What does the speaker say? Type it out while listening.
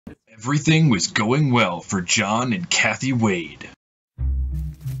Everything was going well for John and Kathy Wade.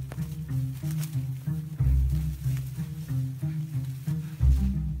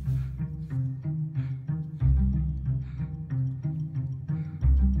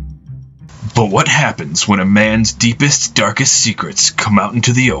 But what happens when a man's deepest, darkest secrets come out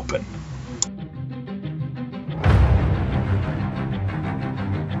into the open?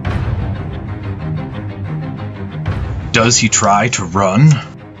 Does he try to run?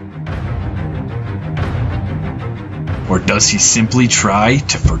 Or does he simply try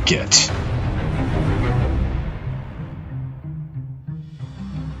to forget?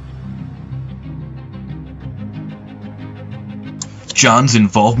 John's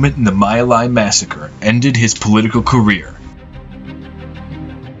involvement in the My Lai massacre ended his political career.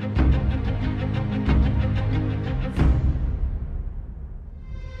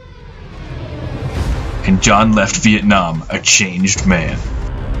 And John left Vietnam a changed man.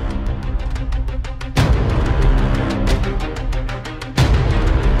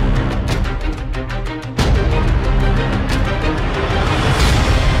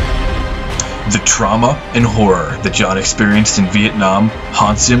 The trauma and horror that John experienced in Vietnam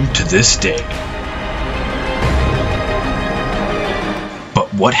haunts him to this day.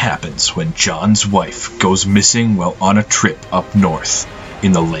 But what happens when John's wife goes missing while on a trip up north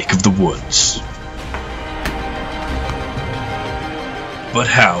in the Lake of the Woods? But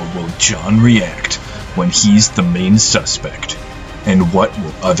how will John react when he's the main suspect? And what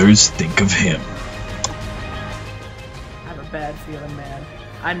will others think of him? I have a bad feeling, man.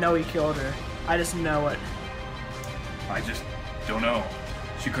 I know he killed her. I just know it. I just don't know.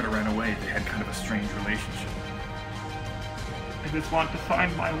 She could have ran away. They had kind of a strange relationship. I just want to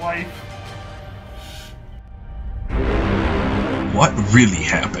find my wife. What really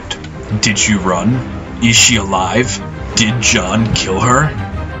happened? Did she run? Is she alive? Did John kill her?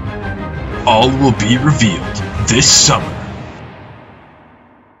 All will be revealed this summer